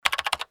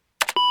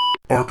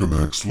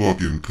Archimex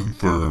login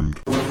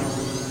confirmed.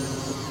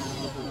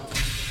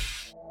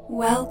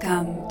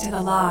 Welcome to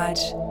the Lodge.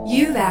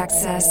 You've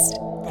accessed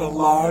the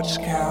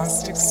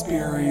Lodgecast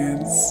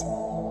experience.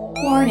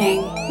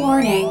 Warning,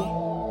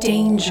 warning.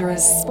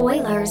 Dangerous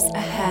spoilers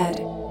ahead.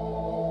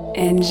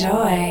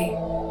 Enjoy.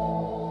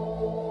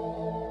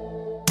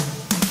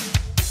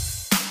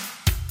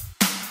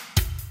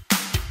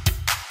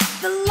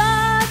 The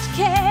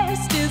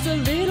Lodgecast is a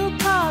little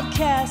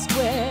podcast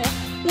where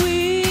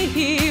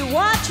we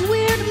watch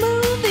weird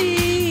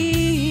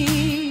movies,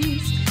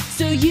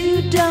 so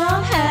you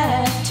don't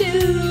have to.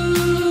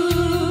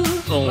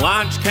 The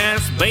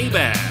Lodgecast,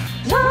 baby.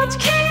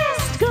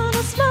 Lodgecast,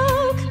 gonna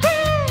smoke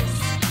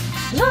grass.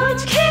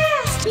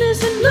 Lodgecast,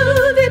 missing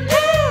movie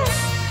pass.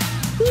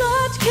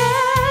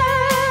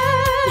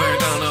 Lodgecast, We're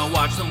gonna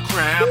watch some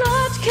crap,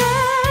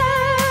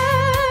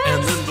 Lodgecast,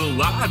 and then the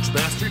Lodge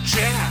Master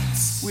chats.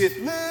 With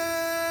Lucas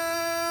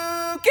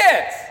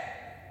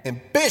and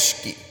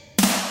Bishki.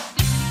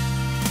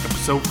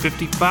 Episode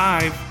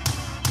 55,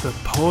 The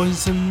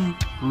Poison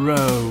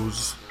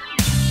Rose.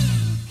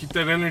 Keep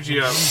that energy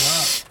up.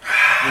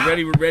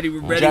 We're ready.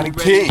 Johnny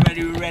T.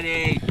 We're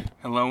ready.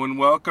 Hello and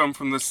welcome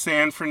from the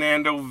San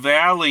Fernando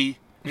Valley.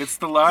 It's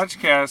the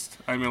Lodgecast.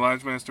 I'm your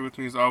Lodge Master. With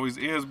me as always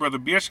is Brother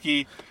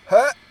Bishki,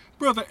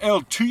 Brother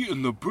LT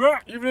in the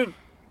back. Evening.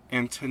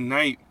 And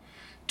tonight,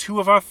 two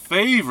of our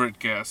favorite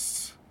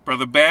guests,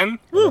 Brother Ben.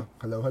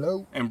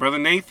 Hello. And Brother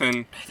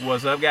Nathan.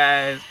 What's up,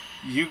 guys?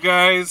 You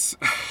guys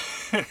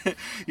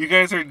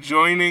are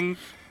joining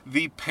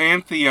the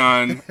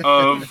pantheon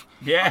of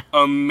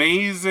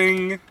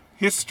amazing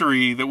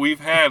history that we've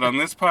had on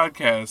this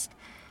podcast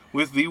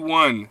with the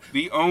one,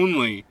 the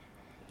only,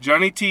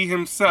 Johnny T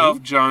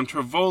himself, John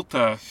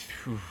Travolta.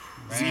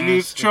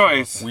 Xenu's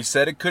choice. We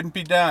said it couldn't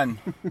be done.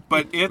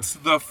 But it's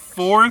the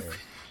fourth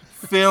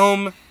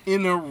film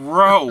in a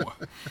row.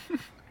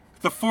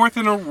 The fourth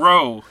in a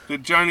row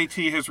that Johnny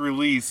T has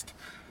released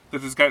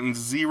that has gotten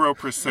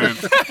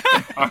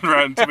 0% on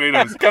Rotten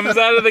Tomatoes. Comes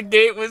out of the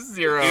gate with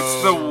 0.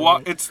 It's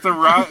the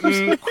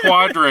Rotten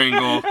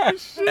Quadrangle.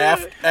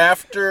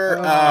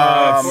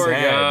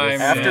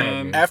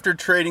 After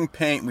Trading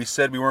Paint, we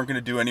said we weren't going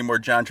to do any more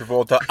John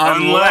Travolta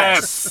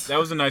unless that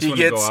was a nice one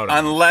to go out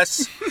on.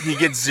 Unless he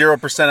gets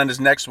 0% on his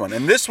next one.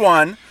 And this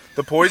one,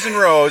 The Poison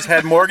Rose,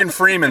 had Morgan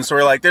Freeman, so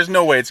we're like, there's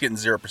no way it's getting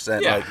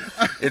 0%. Yeah.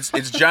 Like,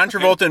 it's John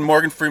Travolta and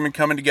Morgan Freeman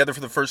coming together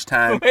for the first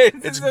time.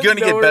 It's going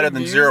to get better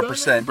than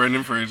 0%.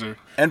 Brendan Fraser.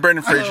 And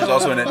Brendan Fraser's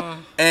also in it.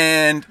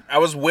 And I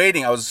was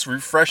waiting. I was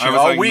refreshing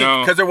all like, week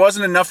no. because there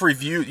wasn't enough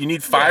reviews. You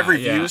need 5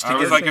 reviews to I get.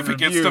 was like, if it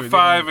gets to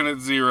 5 and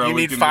it's 0, you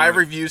we need can 5 do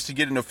it. reviews to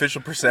get an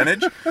official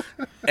percentage.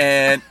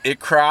 And it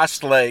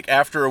crossed, like,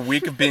 after a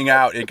week of being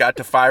out, it got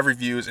to 5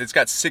 reviews. It's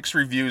got 6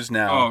 reviews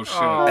now. Oh,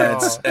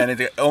 shit.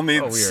 And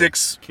only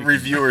 6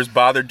 reviewers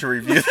bothered to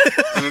review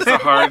it. And it's a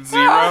hard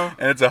 0?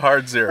 And it's a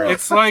hard 0.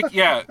 It's like,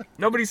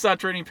 Nobody saw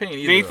Trading Paint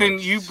either. Nathan,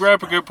 you brought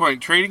up a good point.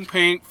 Trading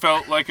Paint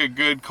felt like a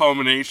good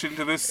culmination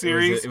to this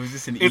series. It was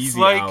just an it's easy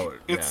like, out.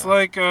 It's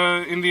like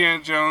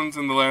Indiana Jones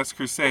and the Last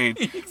Crusade.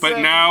 Exactly. But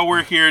now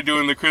we're here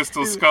doing the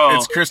Crystal Skull.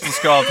 It's Crystal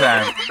Skull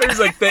time. It was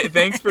like,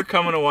 thanks for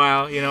coming a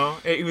while, you know.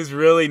 It was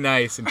really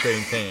nice in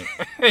Trading Paint.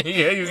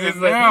 He was just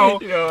like, now,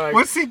 you know, like,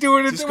 what's he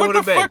doing? What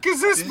the fuck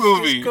is this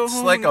movie?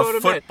 It's like a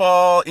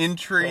football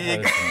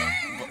intrigue.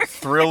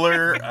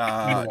 Thriller,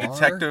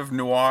 detective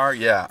noir,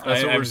 That's what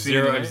I we're have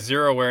seeing. I have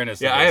zero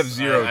awareness. Yeah, of I this. have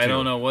zero. I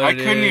don't know what I it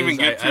couldn't is. even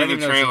get through I didn't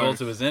the know trailer.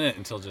 Travolta was in it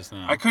until just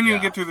now. I couldn't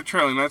even get through the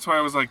trailer, and that's why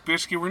I was like,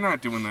 Bishki, we're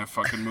not doing that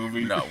fucking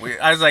movie.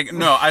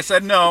 I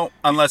said no,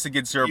 unless it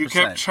gets 0%. You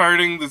kept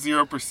charting the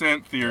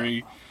 0%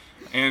 theory,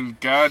 and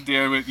god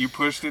damn it, you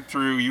pushed it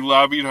through. You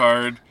lobbied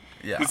hard.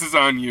 Yeah. This is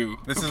on you.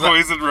 This the is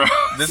Poison Rose.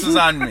 This is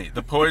on me.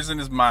 The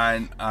poison is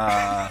mine.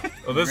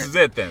 This is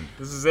it then.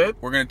 This is it?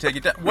 We're going to take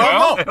it down.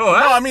 Well, no,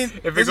 I mean...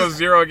 If it goes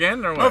 0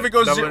 again, or what? No, if it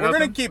goes Double 0, or we're going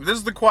nothing? to keep... This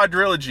is the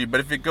quadrilogy, but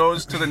if it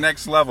goes to the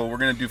next level, we're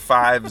going to do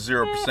 5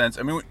 0%.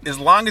 I mean, as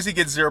long as he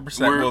gets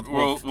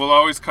 0%, we'll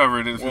always cover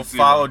it as we'll it's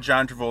follow 0.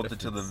 John Travolta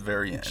to the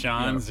very end.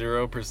 John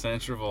 0%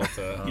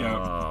 Travolta. Yeah.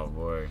 Oh,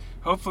 boy.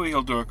 Hopefully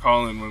he'll do a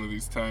call-in one of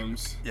these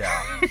times.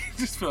 Yeah.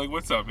 Just feel like,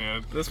 what's up,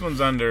 man? This one's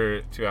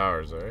under 2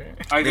 hours, right?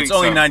 I think It's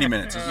only so. 90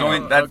 minutes. It's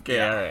only that.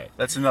 Okay, all right.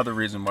 That's another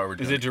reason why we're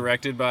doing Is it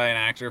directed by an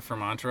actor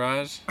from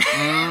Entourage?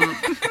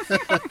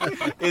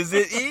 Is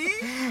it E?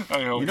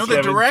 I hope You know so.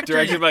 the director.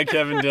 Directed by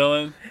Kevin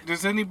Dillon.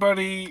 Does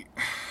anybody...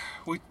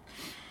 We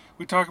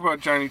talk about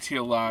Johnny T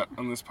a lot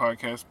on this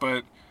podcast,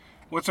 but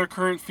what's our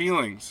current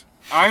feelings?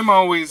 I'm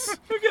always...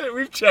 Look at it.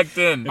 We've checked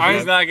in.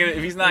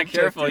 If he's not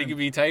careful, he could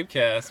be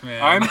typecast,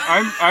 man.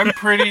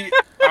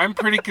 I'm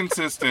pretty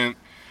consistent.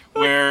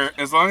 Where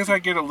as long as I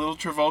get a little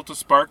Travolta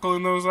sparkle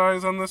in those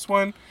eyes on this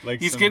one, Like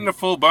he's some- getting a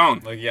full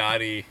bone. like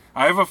Yachty.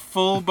 I have a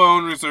full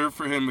bone reserved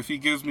for him if he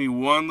gives me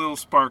one little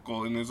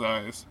sparkle in his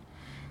eyes.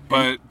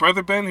 But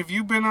Brother Ben, have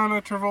you been on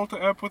a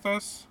Travolta ep with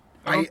us?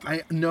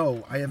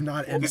 No, I have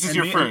not. And, This is and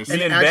your me- first. And,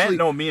 Me and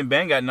actually, me and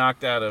Ben got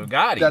knocked out of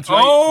Gotti. that's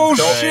right. Oh,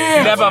 So,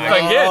 shit! Never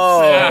forget.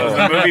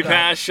 The movie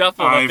pass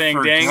shuffle, I the thing,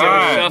 forgot. dango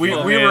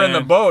shuffle. We were in the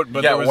man. boat, but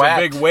You there got was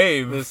whacked. a big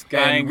wave. This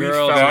guy and we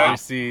girl fell got out. their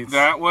seats.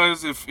 That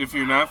was, if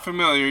you're not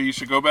familiar, you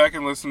should go back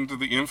and listen to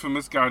the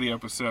infamous Gotti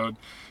episode.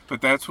 But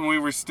that's when we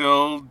were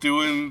still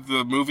doing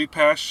the movie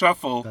pass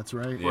shuffle. That's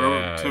right. Yeah.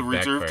 Where to it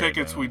reserve backfired,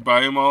 tickets, though. we'd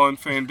buy them all on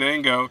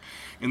Fandango,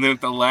 and then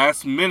at the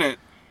last minute,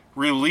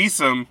 release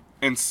them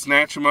and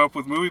snatch them up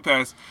with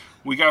MoviePass.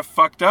 We got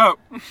fucked up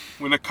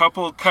when a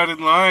couple cut in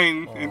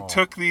line and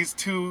took these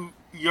two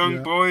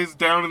young boys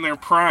down in their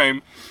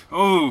prime.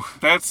 Oh,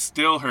 that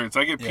still hurts.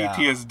 I get Yeah.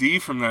 PTSD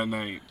from that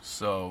night.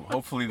 So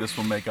hopefully this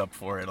will make up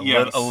for it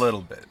Yes. a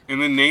little bit.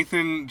 And then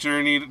Nathan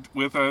journeyed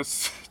with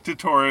us to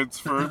Torrance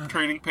for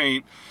trading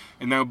paint,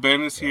 and now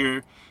Ben is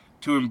here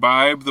to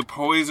imbibe the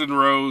poison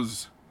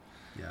rose.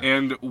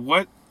 And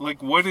what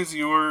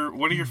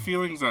are your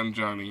feelings on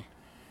Johnny?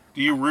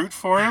 Do you root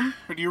for him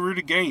or do you root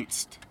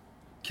against?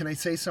 Can I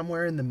say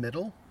somewhere in the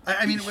middle?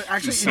 I mean,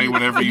 actually, Just say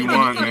whatever you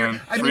want, man.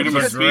 Freedom of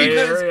because, speech.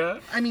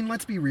 because, I mean,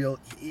 let's be real.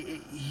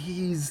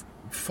 He's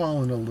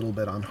fallen a little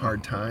bit on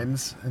hard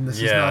times, and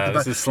this is not the this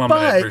best. is slumming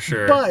it for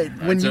sure. But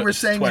when It's you a- were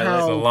saying It's a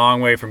how,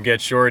 long way from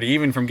Get Shorty,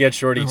 even from Get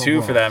Shorty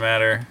 2 for that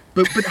matter.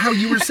 but how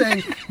you were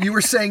saying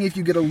if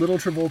you get a little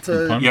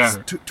Travolta, Yeah.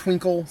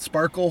 twinkle,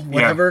 sparkle,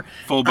 whatever,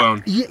 full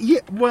bone. Yeah.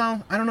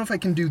 Well, I don't know if I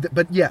can do that,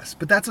 but yes,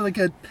 but that's like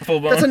Full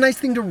bone. that's a nice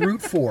thing to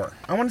root for.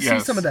 I want to see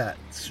Yes. some of that.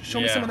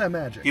 Show me some of that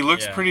magic. He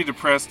looks Yeah. pretty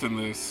depressed in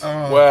this.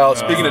 Well,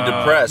 speaking of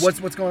depressed,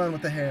 What's going on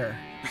with the hair?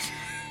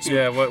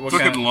 Yeah, what It's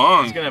kind looking of...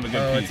 long. He's gonna have a Oh,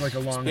 good it's piece. like a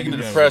long. speaking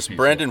of Yeah. depressed,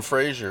 Brendan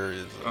Fraser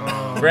is.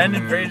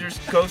 Brendan Fraser's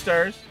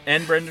co-stars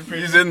and Brendan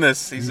Fraser. He's in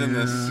this. He's in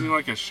this. Is he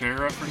like a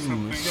sheriff or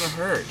something? It's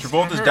gonna hurt.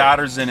 Travolta's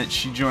daughter's in it.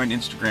 She joined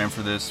Instagram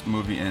for this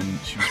movie and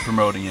she was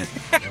promoting it.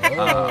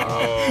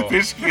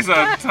 Bishki's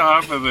on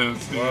top of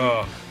this. Dude.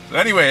 Oh, So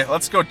anyway,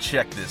 let's go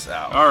check this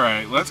out. All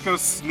right, let's go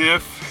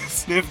sniff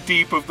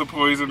deep of the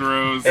poison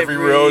rose. Every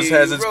rose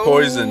has its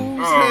poison.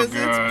 Oh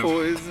god.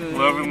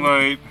 Love and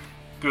light.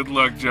 Good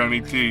luck,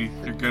 Johnny T.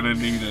 You're gonna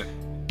need it.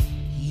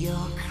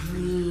 Your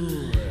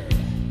cruel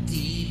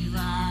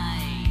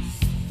device,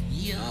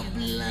 your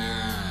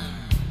blood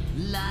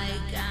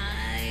like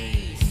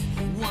ice.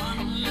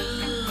 One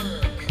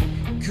look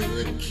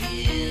could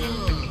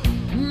kill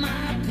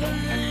my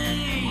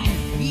pain.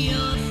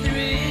 Your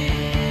thrill.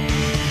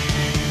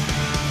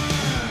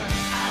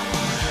 I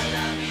wanna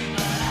love you,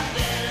 but I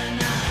better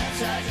not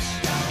touch.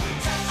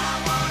 I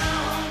wanna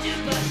hold you,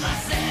 but my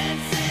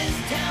senses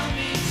tell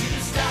me to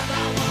stop.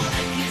 I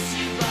wanna kiss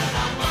you, but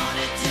I want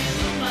it too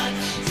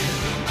much.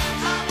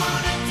 I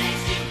wanna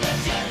taste you, but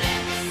your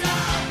lips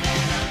are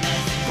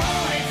venomous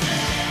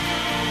poison.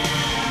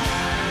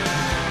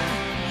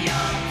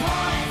 Your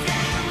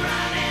poison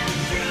running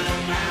through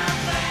my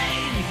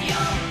veins.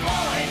 Your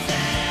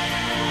poison.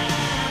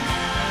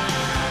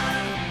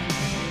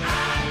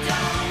 I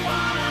don't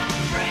wanna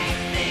break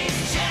these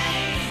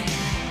chains.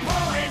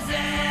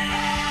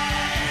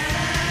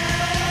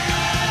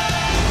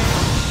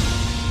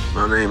 Poison.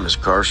 My name is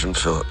Carson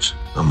Phillips.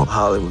 I'm a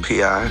Hollywood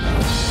PI.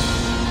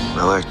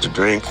 I like to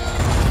drink,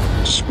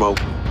 smoke,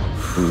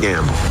 and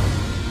gamble.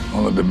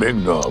 Only the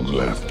big dogs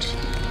left.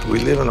 We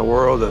live in a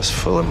world that's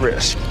full of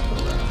risk.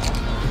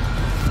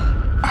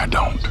 I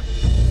don't.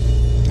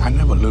 I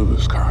never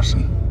lose,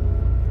 Carson.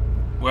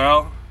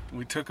 Well,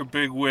 we took a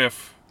big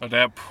whiff of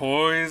that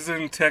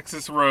poison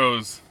Texas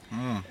rose,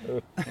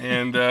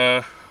 and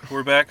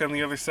we're back on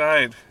the other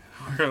side.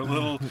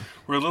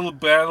 We're a little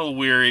battle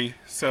weary,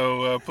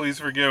 so please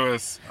forgive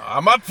us.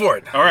 I'm up for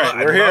it. All right,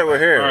 we're here. All right, We're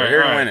here to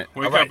all win right. it.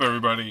 Wake All right. up,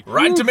 everybody.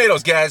 Rotten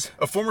Tomatoes, guys.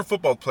 A former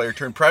football player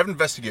turned private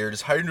investigator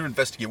is hired to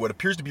investigate what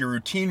appears to be a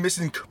routine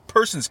missing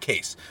persons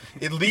case.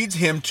 It leads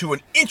him to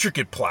an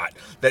intricate plot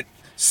that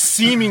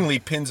seemingly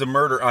pins a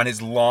murder on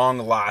his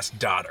long-lost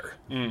daughter.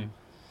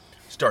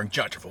 Starring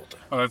John Travolta.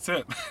 Oh, that's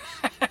it.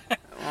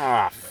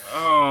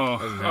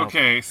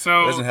 Okay.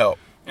 So Doesn't help.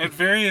 at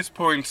various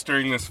points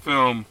during this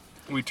film,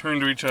 we turn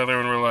to each other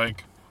and we're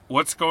like,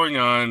 "What's going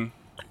on?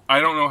 I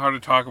don't know how to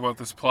talk about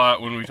this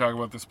plot. When we talk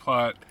about this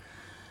plot,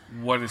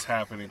 what is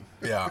happening?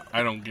 Yeah.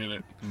 I don't get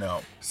it." No.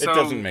 it So,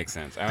 doesn't make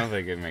sense. I don't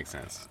think it makes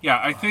sense. Yeah,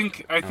 I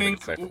think it's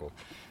acceptable.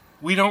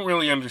 we don't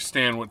really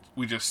understand what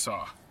we just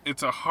saw.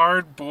 It's a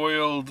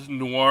hard-boiled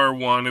noir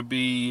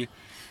wannabe.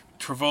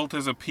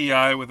 Travolta's a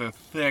PI with a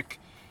thick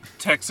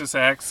Texas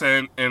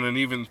accent and an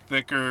even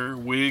thicker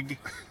wig.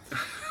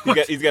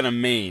 He's got a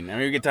mane. I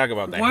mean, we could talk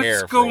about the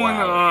hair What's for a going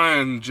while.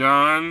 on,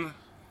 John?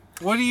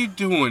 What are you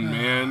doing,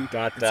 man?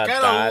 Dot, It's dot,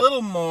 got dot. a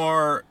little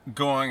more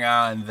going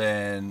on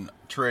than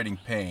Trading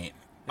Paint.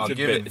 I'll a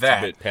give bit- it it's a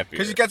that. bit peppier.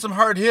 Because you got some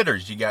hard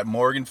hitters. You got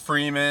Morgan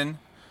Freeman.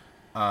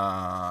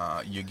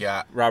 You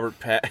got Robert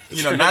Pat.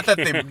 not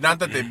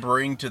that they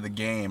bring to the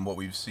game what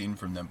we've seen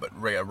from them, but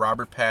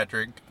Robert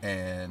Patrick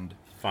and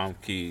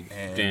Funky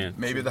Dan.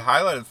 maybe the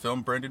highlight of the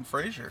film, Brendan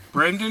Fraser.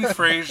 Brendan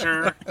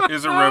Fraser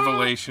is a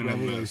revelation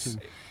in this.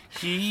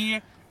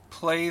 He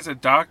plays a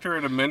doctor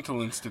at a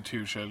mental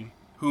institution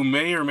who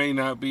may or may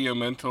not be a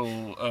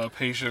mental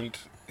patient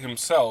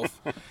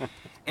himself.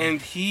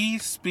 And he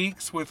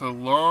speaks with a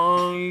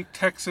long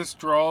Texas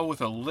drawl with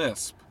a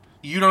lisp.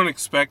 You don't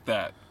expect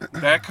that.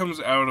 That comes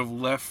out of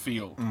left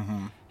field.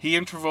 Mm-hmm. He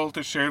and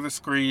Travolta share the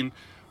screen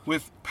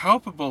with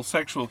palpable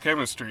sexual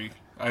chemistry,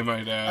 I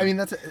might add. I mean,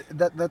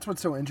 that's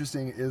what's so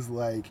interesting is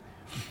like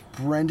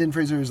Brendan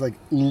Fraser is like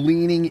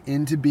leaning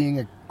into being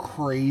a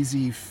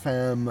crazy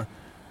femme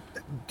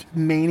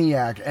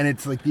maniac, and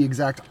it's like the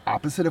exact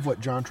opposite of what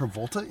John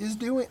Travolta is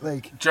doing.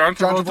 Like John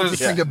Travolta's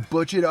trying to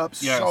butch it up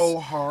so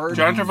hard.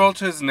 John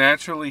Travolta is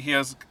naturally, he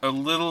has a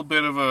little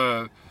bit of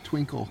a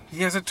twinkle. He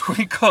has a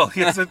twinkle.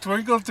 He has a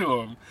twinkle to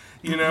him,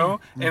 you know?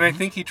 And I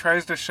think he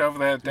tries to shove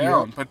that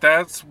down. Yep. But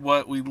that's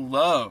what we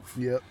love.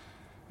 Yep.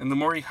 And the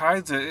more he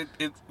hides it,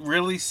 it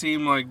really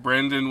seemed like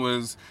Brendan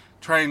was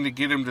trying to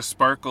get him to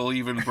sparkle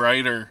even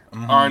brighter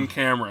on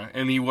camera,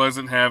 and he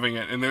wasn't having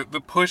it. And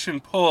the push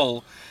and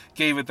pull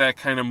gave it that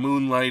kind of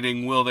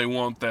moonlighting, will they,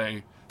 won't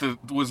they,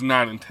 that was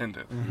not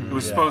intended. It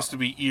was supposed to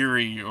be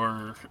eerie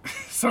or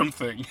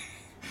something.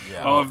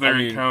 Yeah. All of their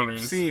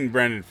encounters. Seeing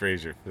Brendan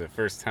Fraser for the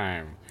first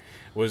time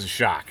was a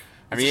shock.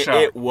 I It's mean, a shock.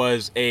 it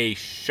was a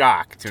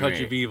shock to me.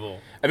 Touch of Evil.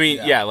 I mean,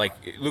 yeah, like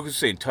Lucas was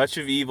saying, Touch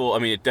of Evil. I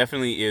mean, it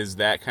definitely is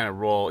that kind of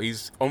role.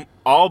 He's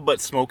all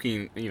but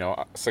smoking,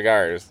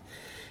 cigars.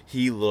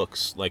 He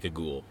looks like a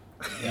ghoul.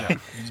 Yeah.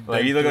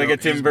 Like, you look like a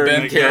Tim He's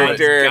Burton been through it.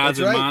 character. Gods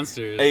and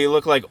Monsters. Hey, you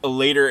look like a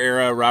later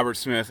era Robert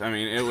Smith. I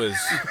mean, it was.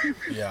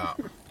 Yeah.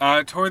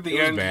 Toward the It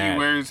was end, bad. he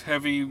wears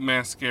heavy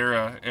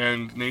mascara,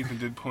 and Nathan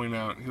did point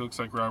out he looks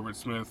like Robert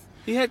Smith.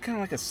 He had kind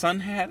of like a sun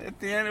hat at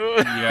the end.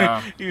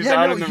 Yeah. He was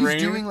out in the he's rain.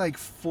 doing like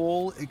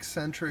full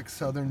eccentric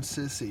Southern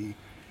sissy,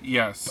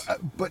 Yes.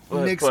 but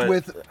But- mixed but-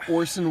 with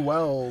Orson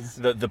Welles.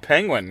 the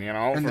Penguin,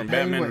 And from the Batman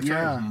Penguin,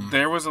 Returns. yeah.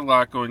 There was a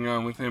lot going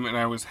on with him, and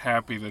I was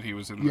happy that he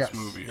was in this Yes.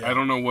 movie. Yeah. I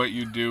don't know what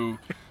you do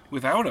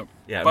without him.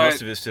 Yeah, but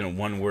most of it's in a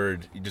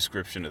one-word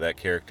description of that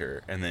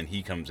character, and then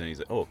he comes in. He's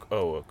like,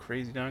 "Oh, a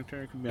crazy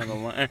doctor. It could be on the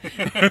line.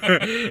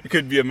 It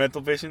could be a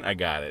mental patient. I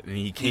got it." And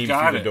he came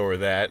got through it. the door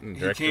with that, and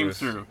He director came was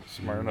through.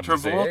 smart enough to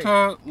say, "Hey,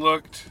 Travolta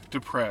looked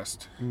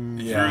depressed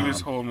Yeah. through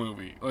this whole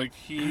movie. Like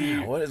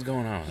what is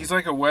going on?" he's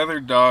like a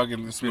weathered dog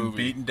in this Been movie.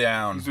 beaten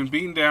down. He's been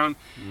beaten down,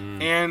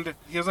 and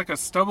he has like a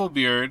stubble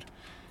beard,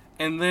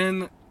 and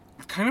then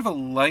kind of a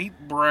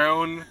light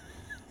brown,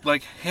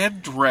 like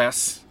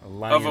headdress of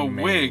a lion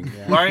mane, wig,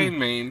 yeah. lion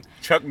mane.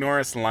 Chuck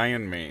Norris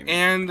lion mane.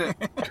 And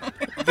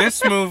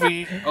this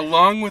movie,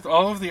 along with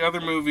all of the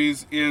other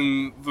movies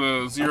in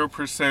the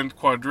 0%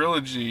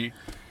 quadrilogy,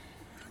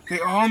 they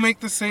all make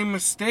the same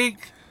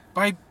mistake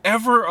by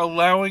ever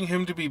allowing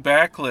him to be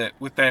backlit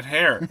with that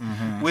hair.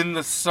 When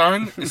the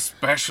sun,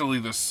 especially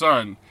the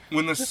sun,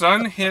 when the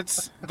sun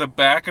hits the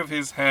back of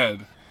his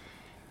head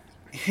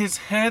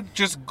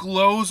just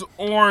glows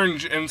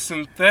orange and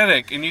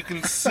synthetic, and you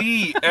can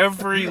see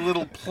every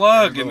little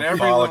plug and every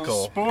follicle,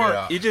 little sport.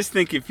 yeah. You just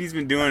think if he's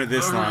been doing it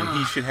this long,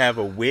 he should have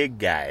a wig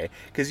guy.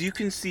 Because you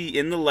can see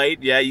in the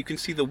light, you can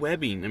see the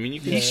webbing. I mean,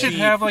 you can He see should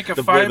have like a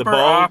the fiber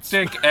bulbs.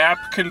 optic,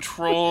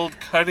 app-controlled,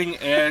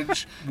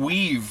 cutting-edge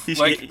weave, He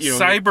should like get- he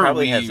cyber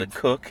probably weave. has a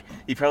cook.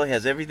 He probably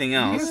has everything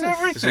else. has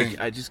everything. It's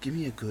like, just give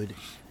me a good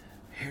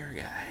hair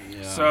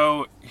guy.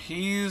 So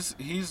he's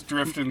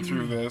drifting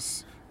through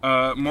this.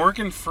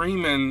 Morgan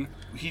Freeman,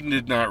 he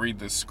did not read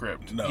this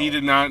script. No. He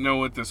did not know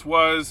what this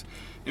was.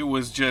 It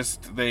was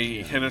just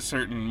they hit a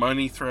certain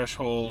money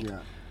threshold,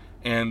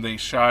 and they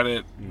shot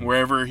it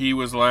wherever he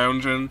was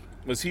lounging.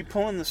 Was he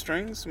pulling the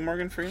strings,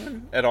 Morgan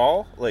Freeman, at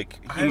all? Like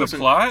he In the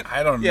wasn't- plot?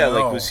 I don't Yeah, know.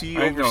 like was he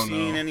I don't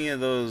overseeing know. any of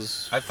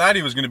those? I thought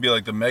he was going to be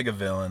like the mega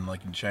villain,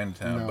 like in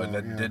Chinatown, No, but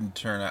that yeah. didn't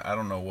turn out. I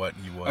don't know what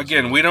he was.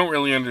 Again, we don't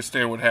really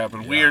understand what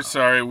happened. We Yeah. are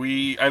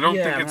sorry. I don't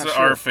Yeah, think I'm it's not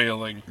our sure.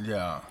 failing.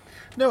 Yeah.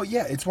 No,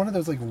 yeah, it's one of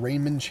those like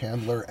Raymond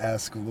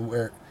Chandler-esque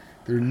where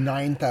there are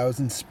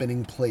 9,000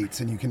 spinning plates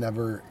and you can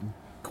never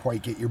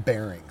quite get your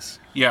bearings.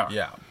 Yeah.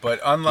 Yeah. But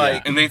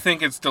unlike. And they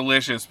think it's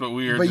delicious, but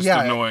we are But just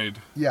yeah, annoyed.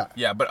 Yeah.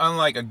 Yeah, but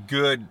unlike a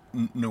good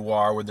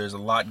noir where there's a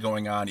lot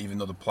going on, even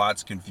though the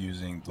plot's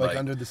confusing. Like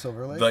Under the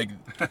Silver Lake? Like,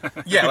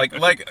 yeah,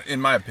 like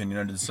in my opinion,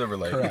 Under the Silver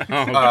Lake. Correct.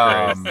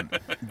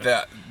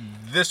 That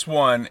this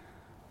one,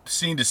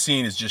 scene to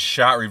scene, is just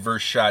shot,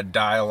 reverse shot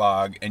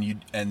dialogue,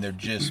 and they're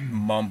just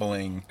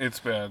mumbling. It's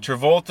bad.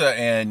 Travolta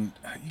and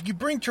you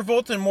bring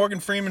Travolta and Morgan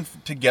Freeman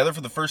together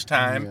for the first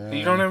time.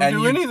 You don't have to and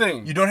do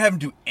anything. You don't have them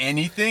do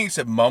anything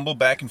except mumble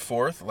back and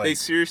forth. Like They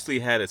seriously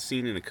had a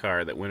scene in a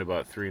car that went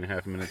about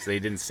 3.5 minutes. They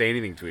didn't say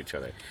anything to each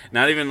other.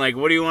 Not even like,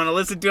 what do you want to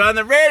listen to on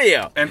the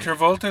radio? And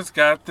Travolta's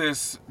got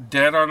this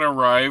Dead on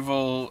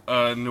Arrival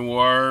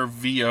noir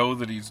VO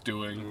that he's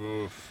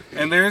doing.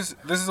 And this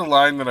is a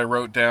line that I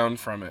wrote down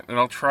from it, and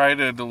I'll try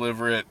to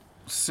deliver it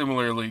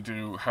similarly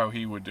to how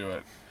he would do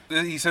it.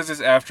 He says this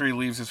after he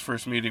leaves his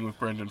first meeting with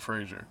Brendan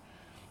Fraser.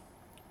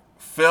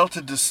 Felt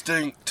a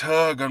distinct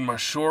tug on my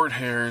short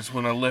hairs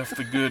when I left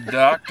the good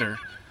doctor,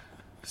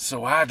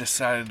 so I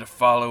decided to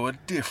follow a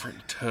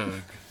different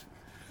tug.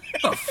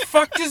 What the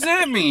fuck does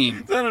that mean?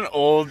 Is that an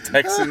old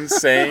Texan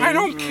saying? I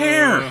don't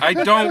care. I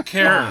don't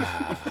care.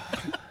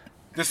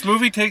 This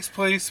movie takes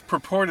place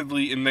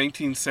purportedly in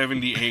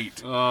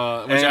 1978. Which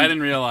I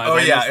didn't realize. Oh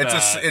I yeah,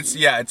 missed it's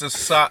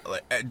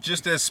a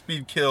just as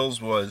Speed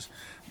Kills was.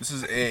 This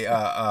is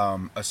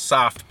a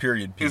soft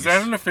period piece. Is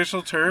that an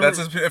official term? That's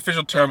an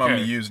official term I'm Okay.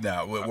 going to use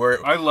now.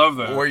 Where I love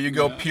that. Where you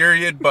go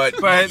period, but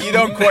you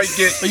don't quite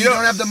get. But you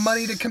don't have the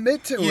money to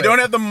commit to it. You don't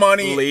have the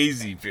money.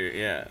 Lazy period.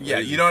 Yeah. Yeah,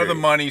 lazy you don't have the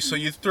period. money, so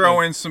you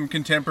throw in some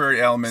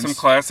contemporary elements. Some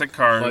classic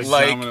cars.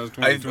 Like Domino's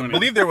I 2020.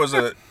 believe there was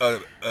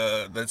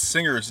that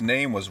singer's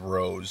name was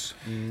Rose.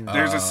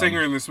 There's a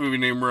singer in this movie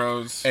named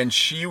Rose. And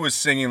she was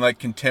singing like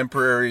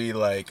contemporary,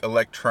 like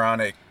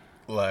electronic,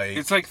 like.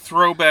 It's like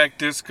throwback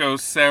disco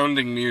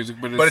sounding music,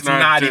 but it's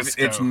not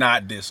disco. It's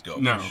not disco.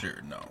 No. For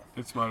sure. No.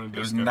 It's not a disco. It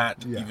was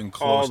not even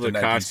close All to the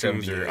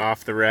costumes 1978. are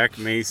off the rack,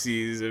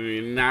 Macy's. I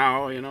mean,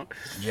 now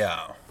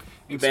Yeah.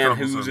 It's Van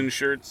troublesome. Hoosen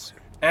shirts.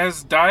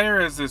 As dire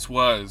as this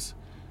was,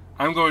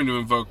 I'm going to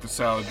invoke the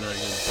Salad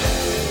Dragon.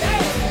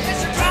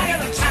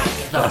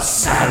 The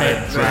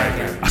Salad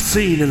Dragon. A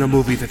scene in a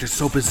movie that is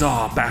so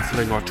bizarre,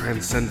 baffling, or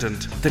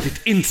transcendent that it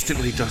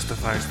instantly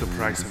justifies the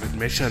price of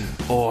admission.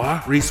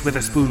 Or Reese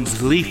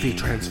Witherspoon's leafy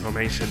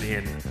transformation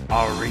in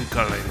A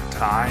Wrinkle in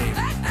Time.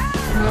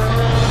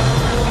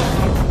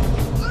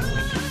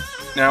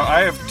 Now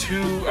I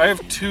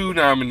have two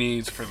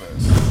nominees for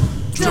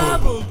this.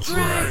 Double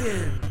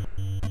Dragon.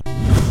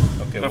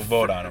 Okay, we'll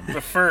vote on them. The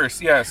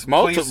first, yes,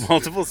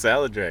 Multiple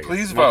salad dragons.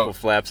 Please Multiple vote.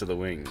 flaps of the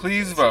wings.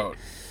 Please vote.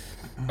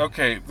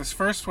 Okay, this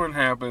first one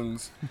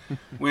happens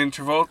when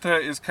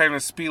Travolta is kind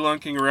of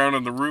spelunking around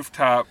on the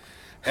rooftop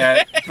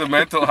at the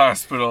mental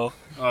hospital.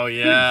 Oh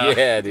yeah.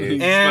 Yeah,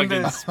 dude. He And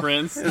fucking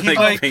sprints.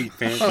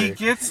 he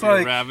gets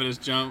like ravenous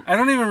jump. I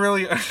don't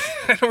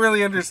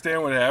really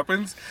understand what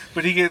happens,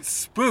 but he gets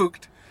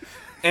spooked,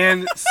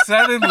 and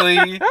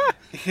suddenly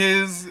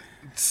his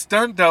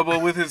stunt double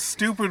with his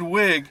stupid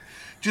wig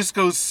just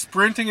goes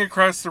sprinting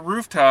across the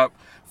rooftop,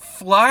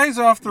 flies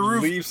off the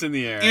roof, leaps in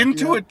the air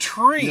into a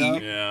tree.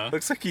 Yeah.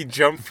 Looks like he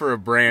jumped for a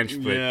branch,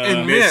 but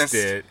And missed missed.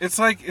 it. It's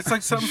like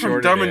something from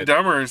Shorted Dumb and it.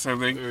 Dumber or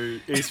something. Or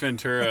Ace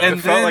Ventura. And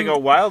It felt then- like a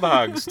wild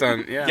hog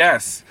stunt. Yeah.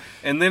 Yes.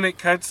 And then it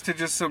cuts to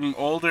just some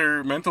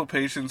older mental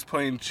patients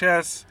playing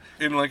chess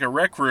in like a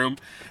rec room,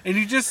 and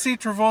you just see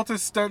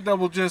Travolta's stunt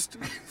double just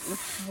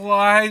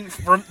fly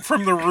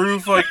from the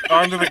roof like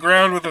onto the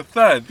ground with a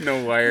thud.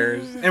 No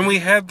wires. And we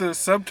had the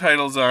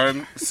subtitles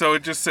on, so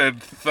it just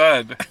said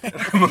thud. And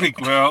I'm like,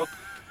 well,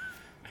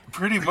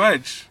 pretty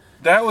much.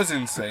 That was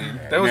insane.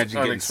 That was Imagine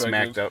getting unexpected.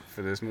 smacked up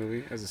for this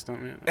movie as a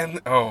stuntman.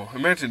 And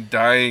imagine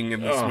dying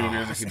in this movie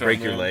as a you stuntman.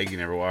 break your leg, you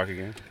never walk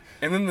again.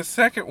 And then the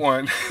second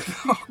one,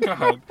 oh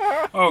god,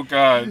 oh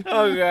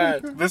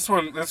god, this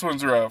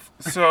one's rough.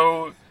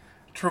 So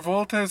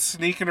Travolta's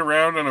sneaking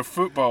around on a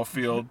football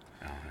field.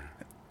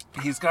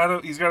 He's got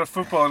a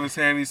football in his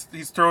hand.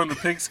 He's throwing the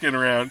pigskin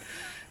around,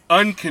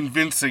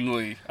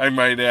 unconvincingly, I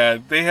might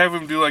add. They have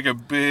him do like a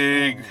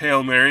big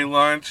Hail Mary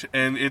launch,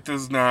 and it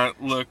does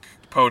not look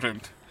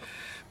potent.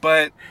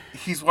 But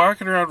he's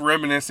walking around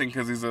reminiscing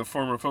because he's a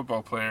former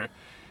football player.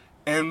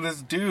 And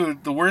this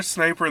dude, the worst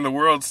sniper in the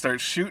world,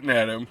 starts shooting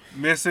at him.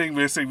 Missing.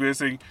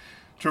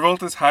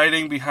 Travolta's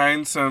hiding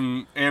behind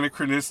some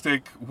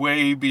anachronistic,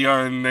 way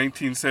beyond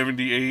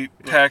 1978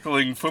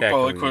 tackling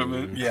football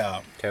equipment.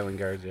 Yeah. Tackling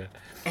guards, yeah.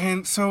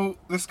 And so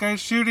this guy's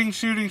shooting.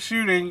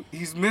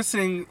 He's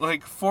missing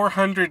like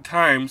 400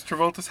 times.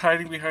 Travolta's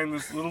hiding behind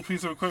this little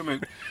piece of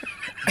equipment.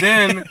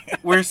 Then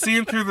we're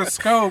seeing through the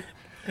scope.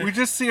 We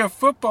just see a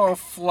football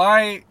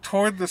fly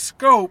toward the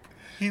scope.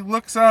 He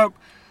looks up.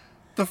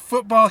 The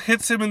football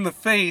hits him in the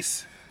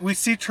face. We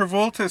see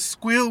Travolta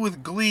squeal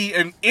with glee,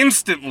 and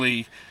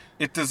instantly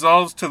it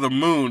dissolves to the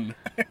moon.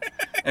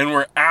 And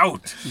we're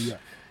out. Yeah.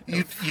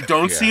 You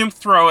don't see him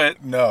throw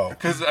it. No.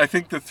 Because I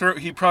think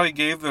he probably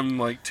gave them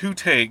like 2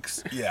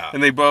 takes. Yeah.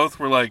 And they both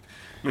were like,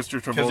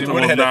 Mr. Travolta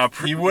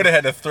He would have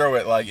had to throw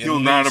it like. You'll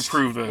not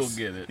approve this. We'll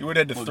get it. He would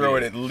have had to throw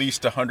it at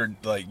least 100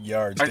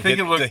 yards to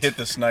hit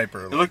the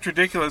sniper. It looked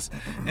ridiculous.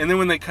 And then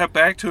when they cut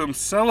back to him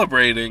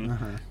celebrating,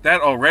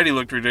 that already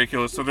looked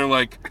ridiculous. So they're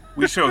like,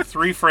 we show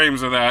 3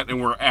 frames of that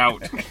and we're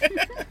out.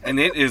 And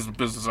it is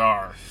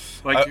bizarre.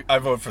 Like I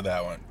vote for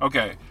that one.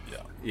 Okay.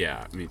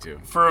 Yeah, me too.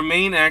 For a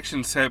main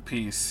action set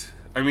piece,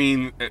 I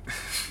mean,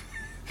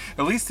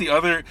 at least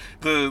the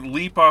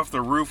leap off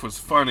the roof was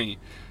funny.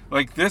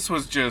 Like, this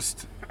was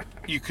just,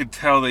 you could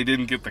tell they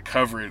didn't get the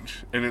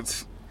coverage, and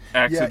it's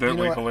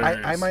accidentally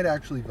hilarious. I might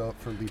actually vote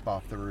for Leap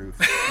Off the Roof.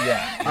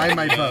 Yeah. I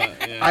might vote.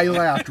 I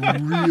laughed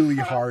really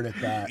hard at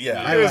that.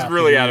 Yeah. It was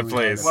really out of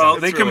place. Well,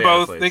 It's they can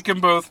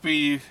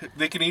really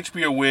they can each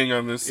be a wing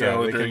on this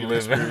salad they dragon can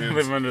experience.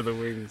 live under the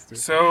wings, too.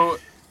 So,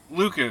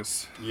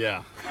 Lucas,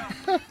 Yeah.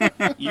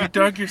 you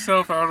dug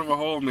yourself out of a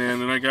hole,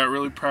 man, and I got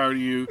really proud of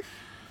you.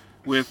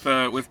 With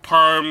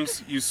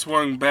Parms, you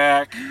swung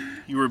back.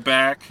 You were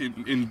back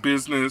in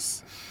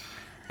business.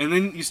 And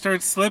then you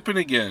started slipping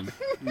again.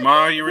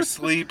 Ma, you were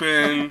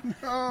sleeping.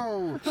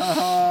 Oh.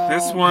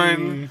 This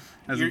one,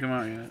 Hasn't come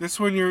out yet. This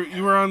one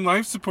you were on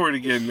life support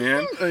again,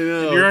 man. I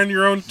know. You're on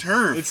your own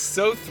turf. It's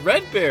so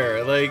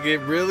threadbare. Like, it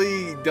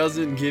really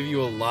doesn't give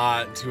you a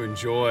lot to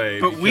enjoy.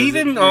 But we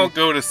didn't all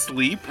go to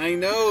sleep. I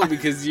know,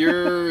 because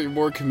you're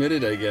more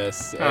committed, I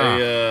guess.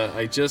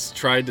 I just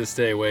tried to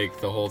stay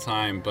awake the whole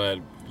time, but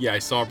yeah, I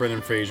saw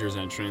Brendan Fraser's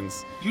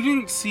entrance. You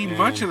didn't see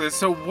much of this.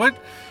 So what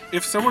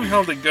if someone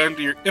held a gun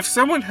to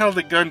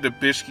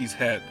Bishki's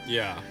head?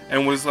 Yeah.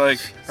 And was like,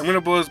 "I'm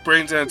gonna blow his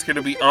brains out. It's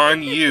gonna be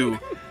on you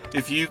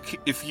if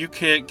you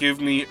can't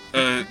give me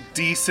a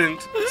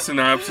decent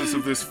synopsis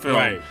of this film."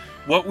 Right.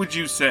 What would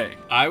you say?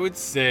 I would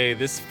say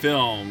this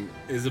film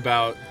is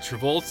about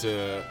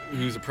Travolta,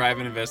 who's a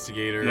private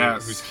investigator,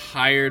 who's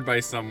hired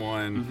by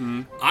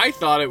someone. I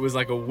thought it was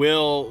like a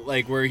will,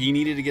 like where he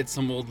needed to get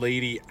some old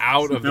lady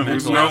out of the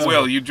mental hospital. No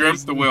will. You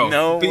dreamt the will.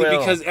 No will.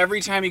 Because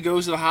every time he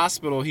goes to the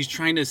hospital, he's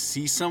trying to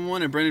see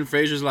someone, and Brendan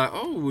Fraser's like,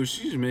 "Oh, well,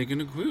 she's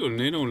making a quilt, and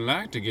they don't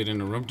like to get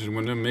interrupted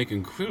when they're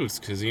making quilts,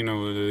 because, you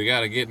know, they got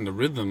to get in the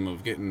rhythm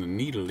of getting the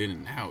needle in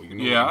and out." You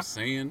know what I'm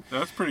saying?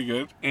 That's pretty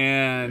good.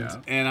 And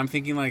I'm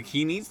thinking, like,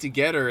 he needs to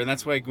get her, and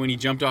that's why when he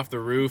jumped off the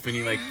roof and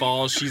he like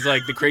falls, she's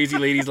like, the crazy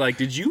lady's like,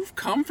 "Did you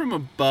come from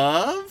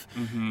above?"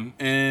 And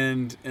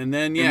then and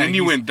then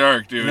you went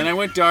dark, dude. And then I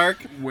went dark.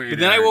 But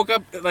then I woke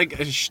up like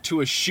to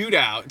a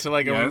shootout, to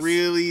like a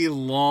really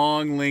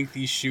long,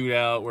 lengthy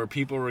shootout where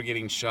people were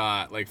getting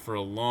shot like for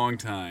a long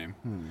time.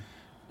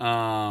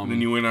 And then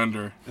you went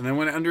under. And then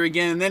went under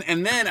again,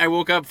 and then I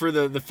woke up for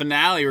the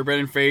finale where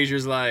Brendan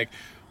Fraser's like,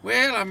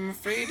 "Well, I'm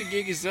afraid the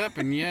gig is up,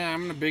 and yeah,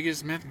 I'm the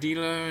biggest meth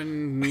dealer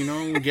in, you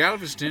know,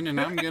 Galveston,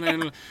 and I'm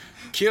gonna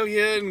kill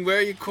you and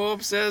wear your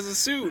corpse as a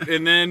suit."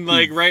 And then,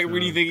 like, right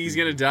when you think he's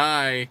gonna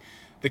die,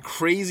 the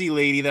crazy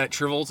lady that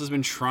Travolta's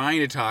been trying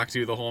to talk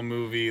to the whole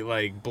movie,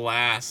 like,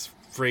 blasts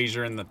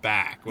Fraser in the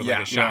back with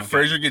like a shotgun.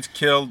 Fraser gets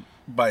killed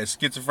by a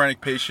schizophrenic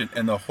patient,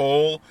 and the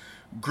whole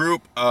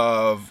group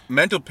of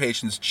mental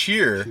patients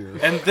cheer.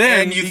 And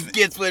then he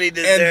gets what he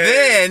deserves.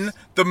 And then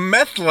the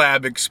meth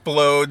lab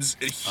explodes,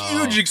 a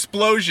huge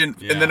explosion,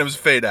 and then it was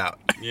fade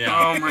out. Yeah.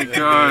 Oh my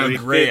god.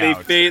 They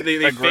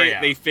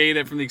fade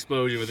it from the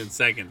explosion within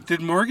seconds. Did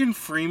Morgan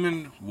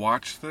Freeman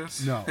watch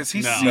this? No. Has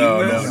he seen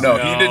this? No.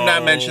 He did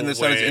not mention this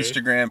on his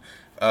Instagram.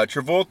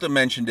 Travolta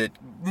mentioned it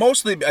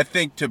mostly, I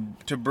think, to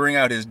bring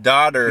out his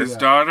daughter.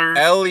 Ella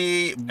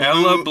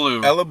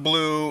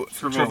Blue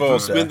Travolta.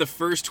 Spent the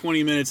first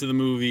 20 minutes of the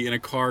movie in a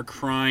car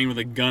crying with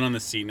a gun on the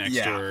seat next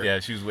to her.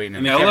 Yeah, she was waiting.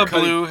 And Ella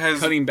Blue has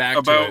cutting back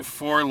about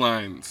 4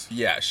 lines.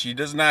 Yeah, she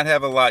does not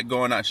have a lot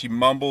going on. She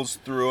mumbles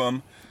through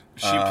them.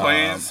 She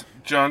plays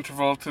John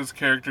Travolta's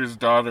character's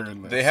daughter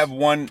in this. They have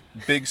one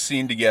big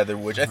scene together,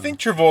 which I think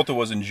Travolta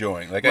was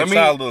enjoying. Like, I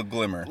saw a little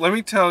glimmer. Let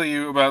me tell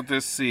you about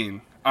this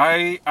scene.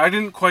 I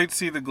didn't quite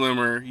see the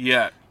glimmer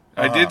yet.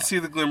 I did see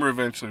the glimmer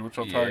eventually, which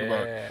I'll talk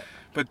about.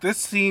 But this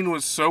scene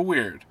was so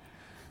weird.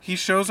 He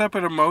shows up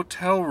at a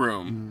motel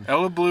room.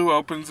 Ella Blue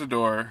opens the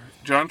door.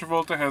 John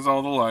Travolta has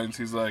all the lines.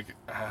 He's like,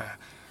 "I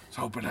was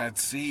hoping I'd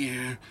see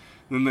you."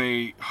 Then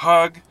they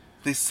hug.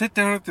 They sit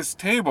down at this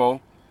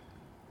table.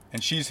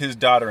 And she's his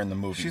daughter in the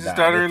movie. She's his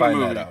daughter in the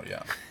movie. That out,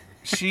 yeah.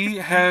 She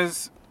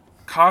has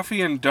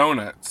coffee and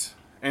donuts.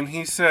 And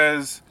he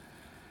says,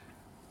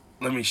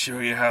 "Let me show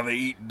you how they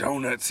eat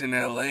donuts in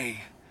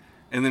L.A."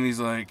 And then he's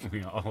like...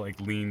 We all, like,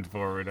 leaned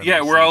forward.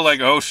 Yeah, we're all like,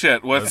 "Oh,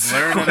 shit. Let's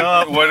learn it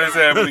up. What is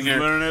happening here?"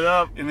 Learn it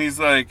up. And he's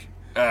like,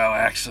 "Oh,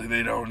 actually,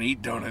 they don't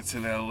eat donuts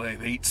in L.A.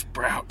 They eat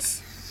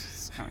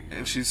Sprouts."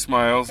 And she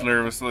smiles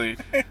nervously.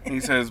 And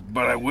he says,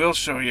 "But I will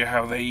show you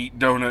how they eat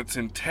donuts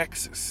in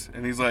Texas."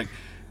 And he's like,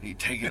 "You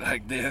take it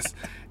like this."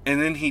 And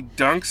then he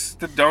dunks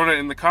the donut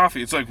in the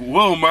coffee. It's like,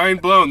 whoa,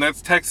 mind blown.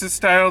 That's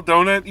Texas-style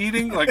donut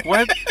eating? Like,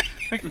 what?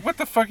 Like, what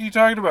the fuck are you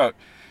talking about?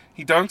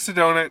 He dunks the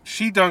donut.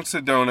 She dunks the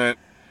donut.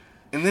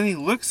 And then he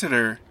looks at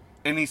her,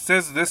 and he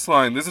says this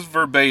line. This is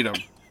verbatim.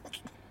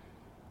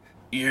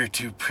 "You're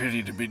too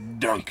pretty to be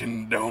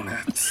dunking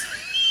donuts."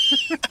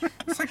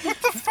 It's like, what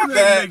the fuck?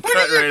 That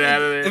cut right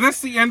out of there. And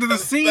that's the end of the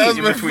scene. That was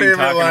my favorite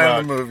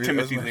line of the movie.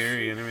 Timothy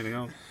Leary and everything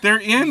else. They're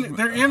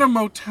in a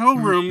motel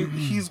room.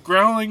 He's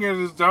growling at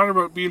his daughter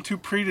about being too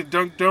pretty to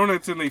dunk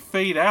donuts, and they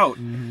fade out.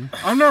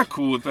 I'm not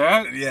cool with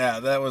that. Yeah,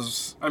 that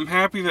was... I'm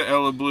happy that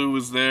Ella Blue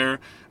was there.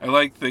 I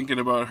like thinking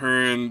about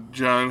her and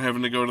John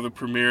having to go to the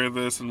premiere of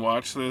this and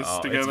watch this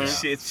together.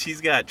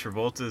 She's got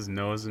Travolta's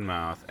nose and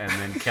mouth, and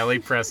then Kelly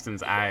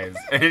Preston's eyes.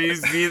 And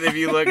if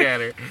you look at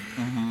her,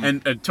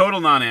 and a total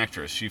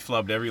non-actress, she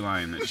flubbed every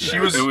line that she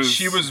had.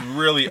 She was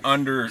really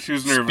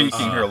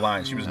speaking her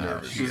lines. She was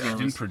nervous. She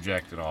didn't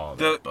project at all.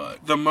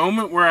 The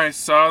moment where I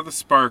saw the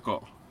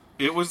sparkle,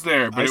 it was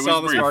there, but I it was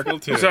saw the brief. sparkle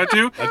too. You saw it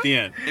too? At the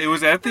end. It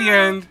was at the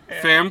end.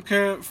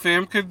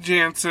 Famke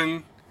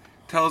Janssen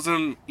tells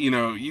him,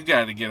 "You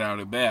got to get out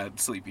of bed,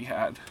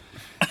 sleepyhead."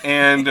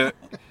 And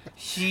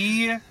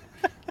he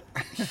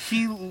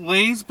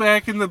lays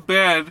back in the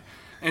bed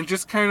and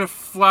just kind of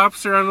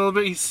flops around a little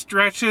bit. He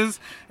stretches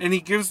and he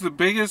gives the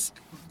biggest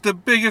the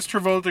biggest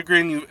Travolta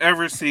grin you've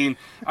ever seen.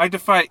 I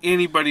defy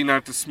anybody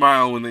not to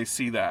smile when they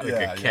see that.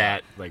 Like a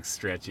cat, like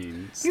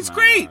stretching. He's smile.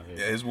 great.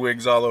 Yeah, his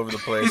wig's all over the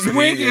place. His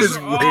wig is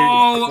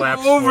all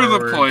flaps over the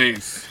forward.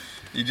 place.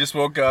 He just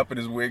woke up and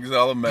his wig's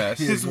all a mess.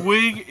 His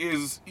wig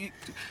is...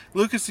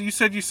 Lucas, you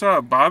said you saw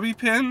a bobby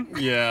pin?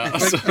 Yeah.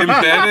 Like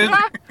embedded?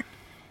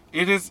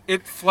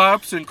 It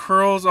flops and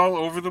curls all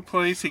over the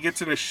place. He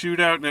gets in a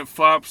shootout and it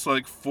flops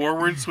like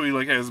forward, so he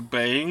like has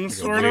bangs,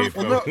 sort of.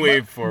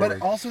 Wave forward.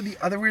 But also the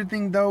other weird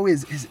thing though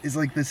is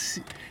like this.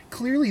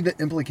 Clearly, the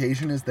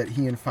implication is that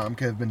he and Famke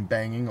have been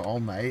banging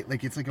all night.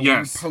 Like it's like a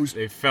Yes. weird post.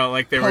 They felt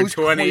like they were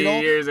 20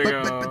 post-coital, years but-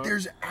 ago. But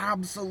there's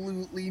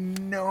absolutely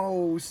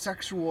no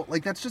sexual.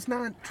 Like that's just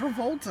not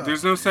Travolta.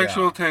 There's no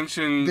sexual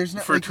tension There's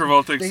no- for like,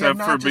 Travolta they except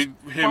have for not just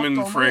him and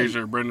fucked all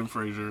Fraser, night. Brendan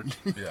Fraser.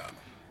 Yeah.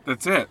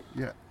 That's it.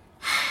 Yeah.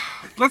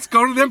 Let's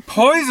go to them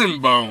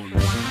poison bones.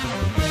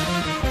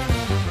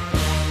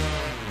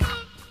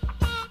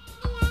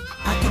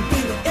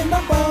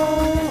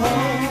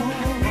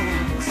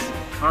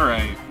 All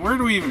right, where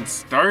do we even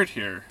start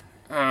here?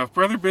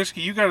 Brother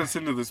Bishke, you got us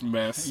into this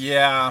mess.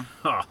 Yeah.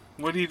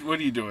 What are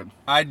you doing?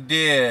 I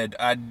did.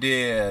 How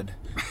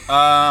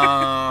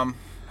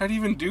do you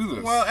even do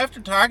this? Well, after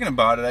talking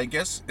about it, I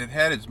guess it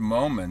had its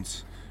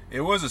moments.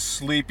 It was a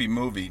sleepy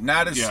movie.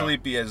 Not as Yeah.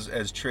 sleepy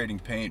as Trading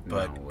Paint,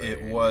 but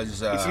it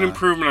was... it's an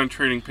improvement on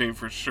Trading Paint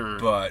for sure.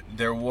 But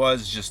there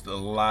was just a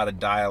lot of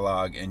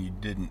dialogue, and you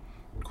didn't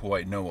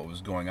quite know what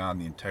was going on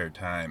the entire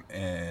time.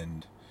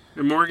 And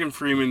Morgan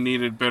Freeman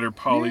needed better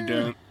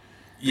polydent.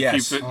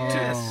 yes,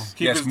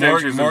 Keep his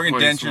Morgan, dentures Morgan in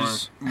place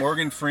dentures.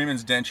 Morgan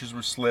Freeman's dentures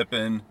were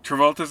slipping.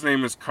 Travolta's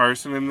name is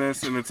Carson in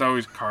this, and it's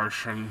always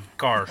Carson.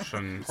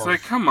 Carson. It's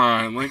like, come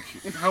on, like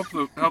help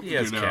He the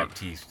has dude cat out.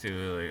 teeth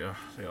too. Like,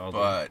 they all do.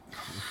 But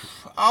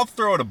I'll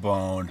throw it a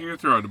bone. You're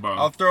throw it a bone.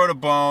 I'll throw it a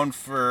bone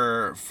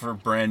for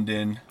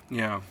Brendan.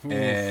 Yeah.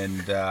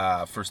 And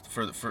for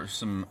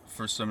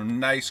some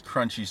nice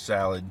crunchy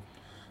salad.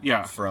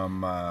 Yeah. From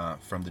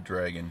the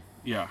Dragon.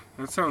 Yeah,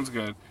 that sounds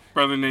good.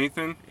 Brother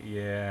Nathan?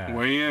 Yeah.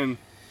 Weigh in.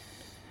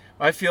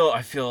 I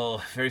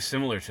feel very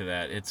similar to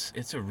that.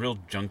 It's a real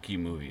junky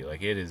movie.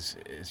 Like it's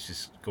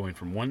just going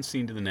from one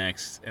scene to the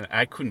next, and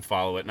I couldn't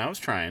follow it. And I was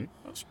trying.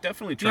 I was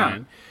definitely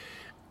trying.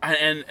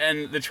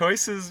 And the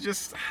choices,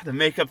 just the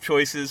makeup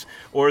choices,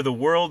 or the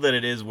world that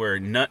it is, where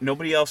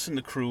nobody else in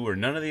the crew or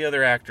none of the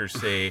other actors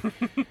say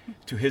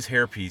to his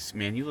hairpiece,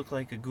 "Man, you look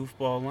like a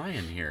goofball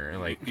lion here."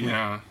 Like,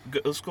 yeah,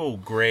 let's go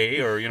gray,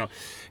 or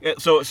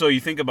So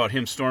you think about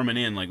him storming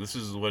in, like this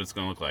is what it's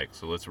gonna look like.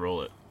 So let's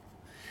roll it.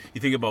 You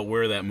think about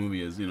where that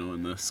movie is,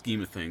 in the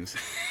scheme of things.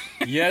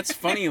 Yeah, it's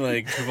funny,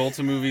 like,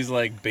 Travolta movies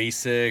like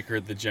Basic or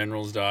The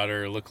General's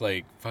Daughter look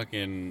like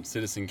fucking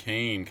Citizen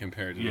Kane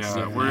compared to this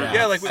stuff.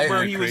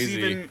 Where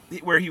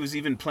he was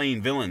even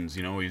playing villains,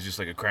 he was just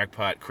like a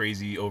crackpot,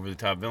 crazy,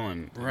 over-the-top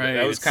villain. Right.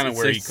 That was kind of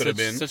where he could have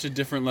been. Such a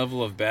different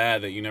level of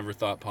bad that you never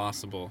thought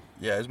possible.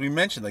 Yeah, as we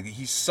mentioned, like,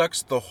 he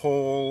sucks the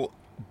whole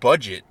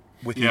budget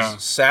with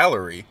his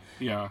salary.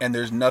 Yeah. And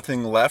there's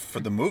nothing left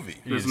for the movie.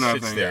 He just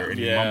sits there and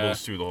he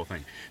mumbles through the whole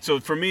thing. So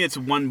for me, it's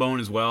one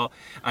bone as well.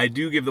 I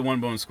do give the one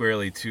bone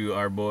squarely to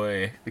our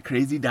boy, the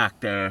crazy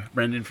doctor,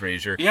 Brendan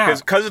Fraser. Yeah.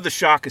 Because of the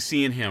shock of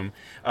seeing him,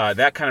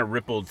 that kind of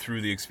rippled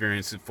through the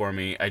experience for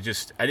me. I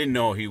didn't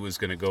know he was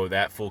going to go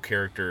that full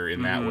character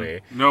in that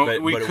way. No,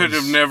 we could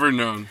have never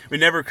known. We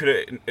never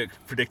could have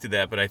predicted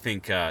that, but I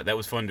think that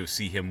was fun to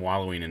see him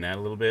wallowing in that a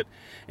little bit.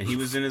 And he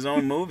was in his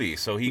own movie,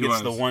 so he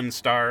gets the 1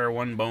 star,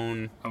 1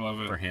 bone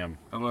for him.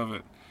 I love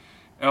it.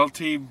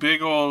 LT,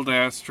 big old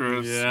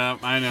asterisk. Yeah,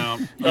 I know.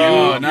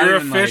 You're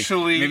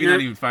officially... maybe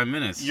not even 5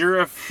 minutes. You're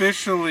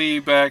officially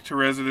back to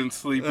resident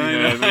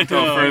sleepyhead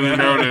until further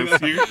notice.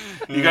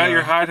 You got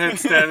your hothead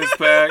status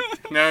back.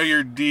 Now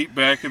you're deep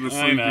back in the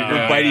sleepyhead.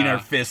 We're biting our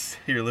fists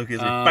here, Lucas.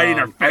 We're biting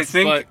our fists.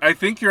 I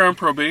think you're on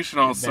probation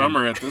all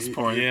summer at this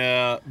point.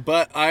 Yeah,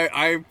 but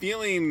I'm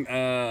feeling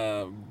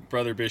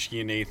Brother Bishke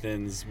and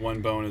Nathan's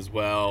one bone as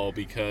well,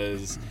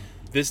 because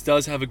this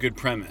does have a good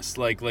premise.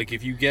 Like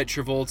if you get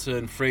Travolta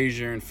and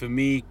Fraser and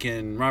Famke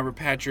and Robert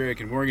Patrick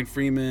and Morgan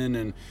Freeman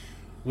and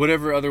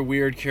whatever other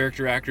weird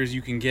character actors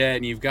you can get,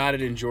 and you've got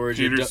it in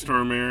Georgia. Peter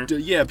Stormare.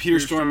 Peter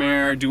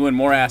Stormare doing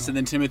more acid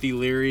than Timothy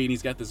Leary, and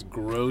he's got this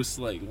gross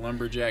like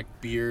lumberjack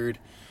beard.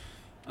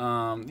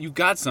 You've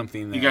got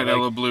something there. You got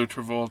Ella Blue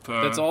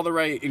Travolta. That's all the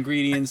right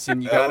ingredients,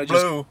 and you gotta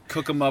just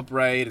cook them up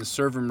right and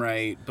serve them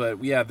right.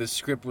 But yeah, the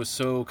script was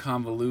so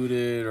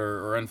convoluted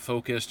or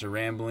unfocused or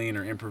rambling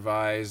or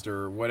improvised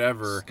or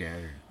whatever.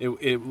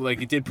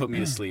 It did put me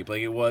to sleep.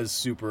 Like, it was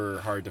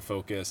super hard to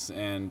focus,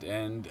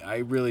 and I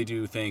really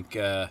do think,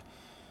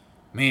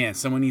 man,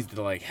 someone needs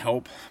to like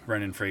help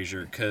Brendan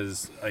Fraser,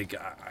 because I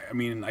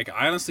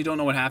honestly don't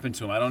know what happened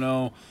to him. I don't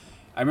know.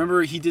 I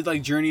remember he did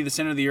like Journey to the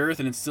Center of the Earth,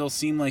 and it still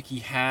seemed like he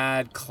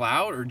had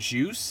clout or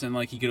juice, and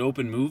like he could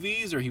open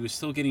movies, or he was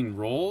still getting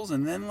roles.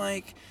 And then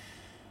like,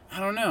 I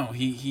don't know.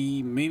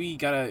 He maybe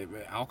got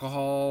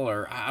alcohol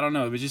or I don't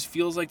know. It just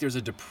feels like there's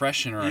a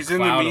depression or He's a in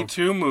cloud. the Me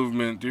Too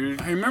movement,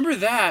 dude. I remember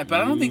that, but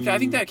I don't think I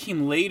think that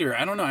came later.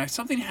 I don't know.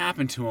 Something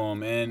happened to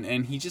him,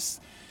 and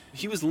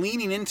he was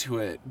leaning into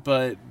it,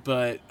 but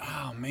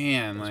oh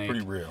man, like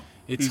pretty real.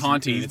 It's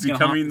haunting. He's It's gonna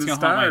becoming haunt, the it's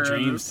gonna haunt my star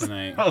of dreams this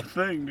tonight. whole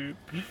thing, dude.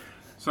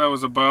 So that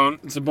was a bone.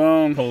 It's a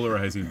bone.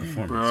 Polarizing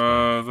performance.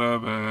 Brother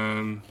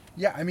Ben.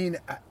 Yeah, I mean,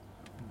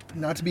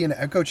 not to be an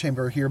echo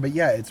chamber here, but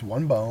yeah, it's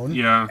one bone.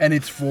 Yeah. And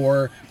it's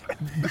for,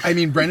 I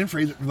mean, Brendan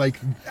Fraser, like,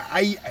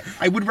 I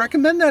would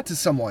recommend that to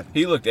someone.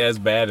 He looked as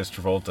bad as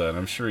Travolta, and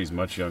I'm sure he's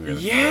much younger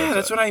than Yeah, Travolta.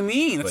 that's what I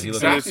mean. That's But he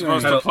looked exactly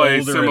supposed what I to mean. play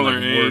older similar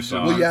and, like, age. worse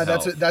on Well, yeah,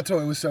 himself. that's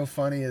what was so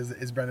funny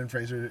is Brendan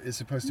Fraser is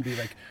supposed to be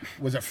like,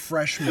 was a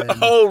freshman.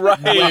 Oh,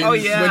 right. When, Oh,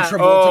 yeah. When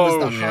Travolta was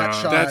Oh, the yeah.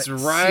 hotshot That's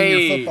senior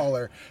right.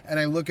 footballer. And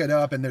I look it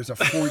up and there's a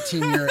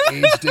 14-year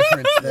age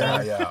difference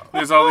there. Yeah.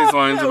 There's all these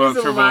lines That about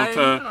was a line.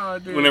 Travolta. Oh,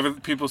 dude. Whenever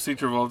people see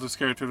Travolta's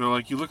character, they're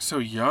like, "You look so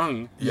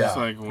young." Yeah. It's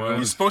like what?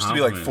 He's supposed to be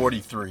like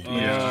Compliment. 43.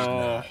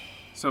 Yeah.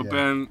 So Yeah.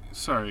 Ben,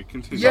 sorry,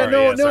 continue. Yeah,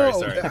 Sorry, no.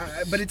 sorry.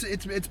 But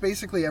it's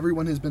basically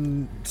everyone has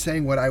been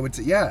saying what I would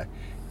say. Yeah,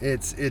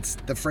 it's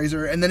the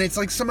Fraser, and then it's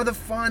like some of the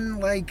fun,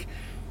 like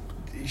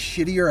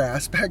shittier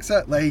aspects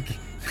that like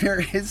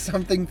there is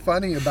something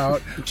funny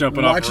about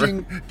Jumping off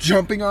a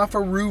jumping off a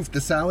roof,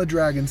 the salad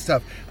dragon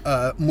stuff,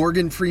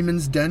 Morgan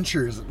Freeman's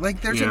dentures.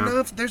 Like there's Yeah.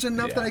 enough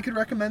that I could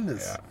recommend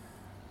this. Yeah.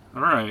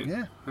 All right.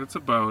 Yeah. That's a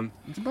bone.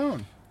 It's a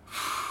bone.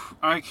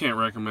 I can't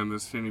recommend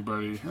this to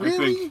anybody.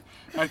 Really?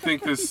 I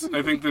think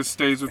this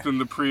stays within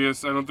the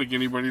Prius. I don't think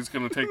anybody's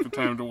going to take the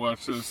time to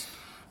watch this.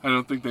 I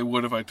don't think they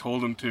would if I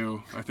told them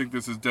to. I think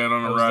this is dead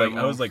on arrival.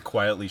 I was like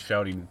quietly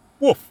shouting,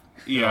 "Woof!"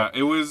 Yeah,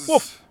 it was.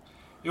 Woof.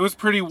 It was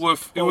pretty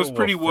woof. It was Oh,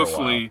 pretty woof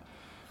for a woofly,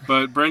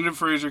 but Brendan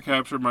Fraser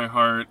captured my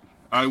heart.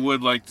 I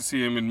would like to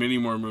see him in many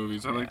more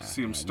movies. I'd like to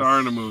see him star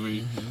in a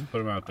movie.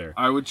 Put him out there.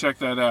 I would check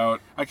that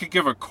out. I could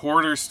give a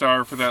quarter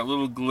star for that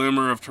little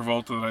glimmer of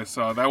Travolta that I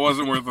saw. That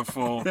wasn't worth a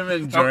full. Him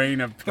enjoying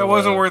a That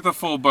wasn't pillow. worth a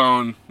full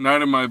bone.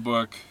 Not in my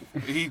book.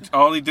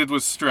 All he did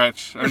was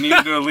stretch. I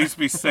needed to at least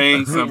be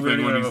saying something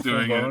Really when have he's a full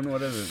doing bone? it.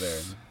 What is it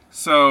there?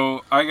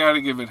 So I got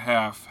to give it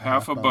half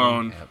a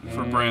bone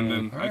for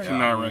Brendan. I Alright.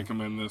 cannot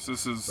recommend this.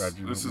 This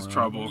is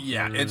trouble.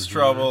 Yeah, it's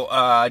trouble.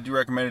 I do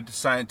recommend it to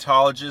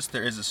Scientologists.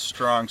 There is a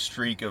strong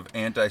streak of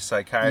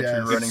anti-psychiatry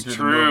Yes. running It's through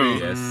true. the movie.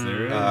 Yes,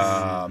 there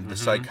is. The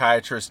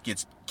psychiatrist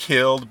gets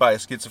killed by a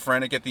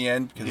schizophrenic at the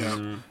end because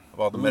Yeah. of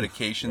all the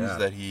medications yeah.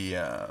 that he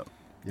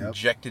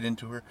injected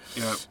into her.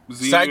 Yeah,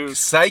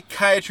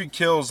 Psychiatry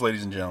kills,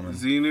 ladies and gentlemen.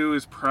 Xenu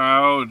is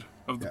proud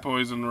of the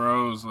Poison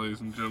Rose, ladies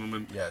and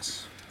gentlemen.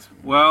 Yes.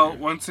 Well,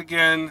 once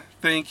again,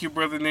 thank you,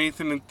 Brother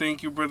Nathan, and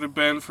thank you, Brother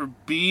Ben, for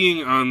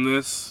being on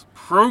this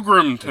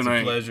program It's tonight.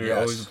 a pleasure. Yes.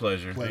 Always a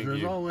pleasure. Pleasure Thank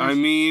as you. always. I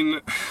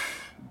mean,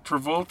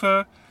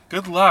 Travolta,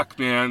 good luck,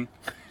 man.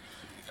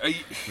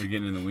 We're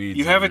getting in the weeds.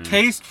 You have a here.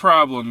 taste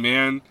problem,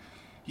 man.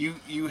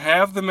 You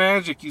have the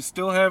magic. You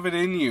still have it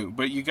in you,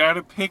 but you got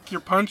to pick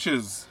your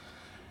punches.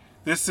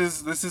 This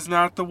is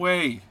not the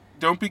way.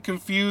 Don't be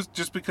confused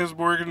just because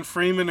Morgan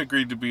Freeman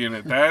agreed to be in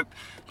it.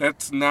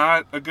 That's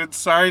not a good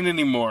sign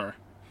anymore.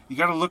 You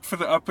got to look for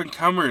the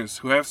up-and-comers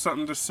who have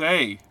something to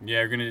say. Yeah,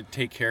 they're gonna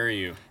take care of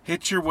you.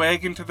 Hitch your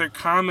wagon to their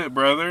comet,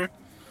 brother.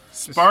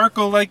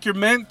 Sparkle like you're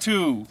meant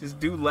to.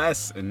 Just do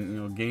less and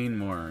you'll gain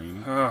more. You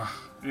know?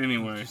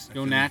 Anyway,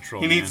 Go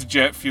natural. he man. needs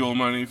jet fuel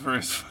money for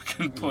his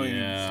fucking planes.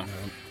 Yeah.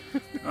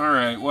 All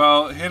right.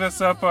 Well, hit us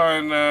up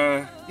on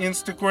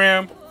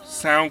Instagram,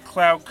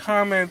 SoundCloud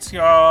comments,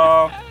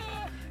 y'all.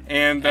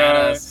 And At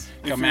us.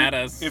 if Come you're- at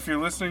us. If you're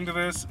listening to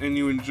this and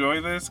you enjoy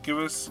this, give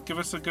us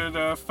a good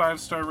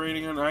 5-star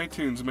rating on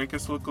iTunes. Make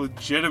us look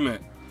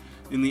legitimate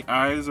in the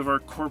eyes of our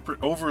corporate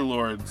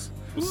overlords.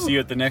 We'll see you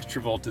at the next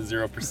Travolta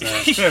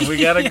 0%. We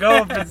gotta go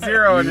if it's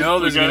zero. You know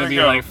there's we gonna gotta be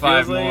go. like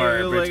 5 Feels like- more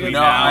feels like between it.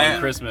 now No, and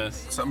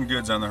Christmas. Something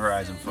good's on the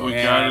horizon, folks. We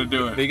Man, gotta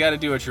do it. They gotta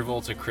do a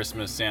Travolta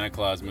Christmas Santa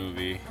Claus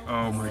movie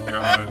Oh my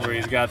god. where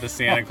he's got the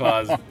Santa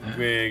Claus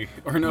wig.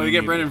 Or no, they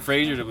get Brendan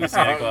Fraser to be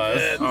Santa Claus.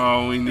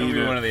 Oh, we He'll need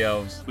be one it. of the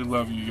elves. We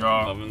love you,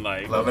 y'all. Love and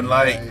light. Love and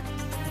light.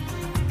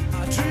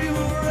 I dream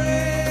of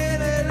rain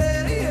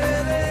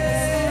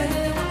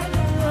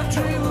I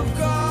dream of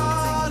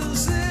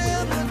gardens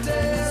in the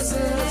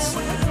desert.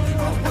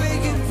 I'm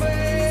waking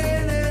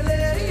vain I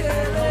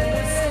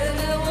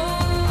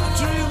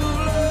dream of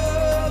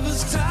love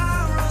as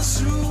time runs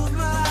through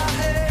my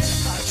head. I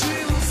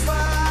dream of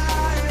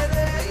fire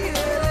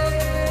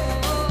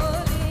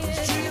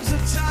dreams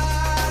are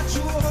tied to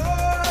a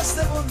horse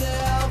that will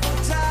never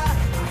die.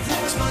 I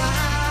fix my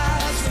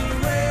eyes with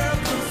rare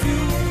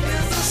perfume.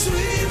 It's the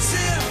sweet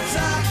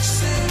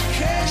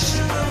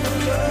intoxication of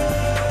love.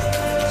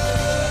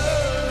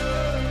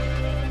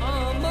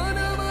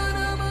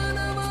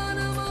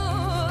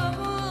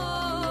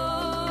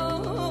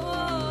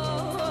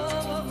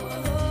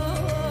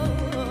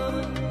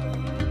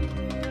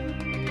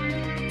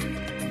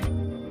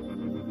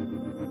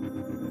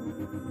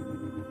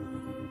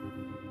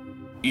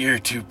 You're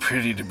too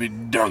pretty to be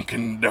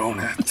Dunkin'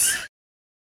 Donuts.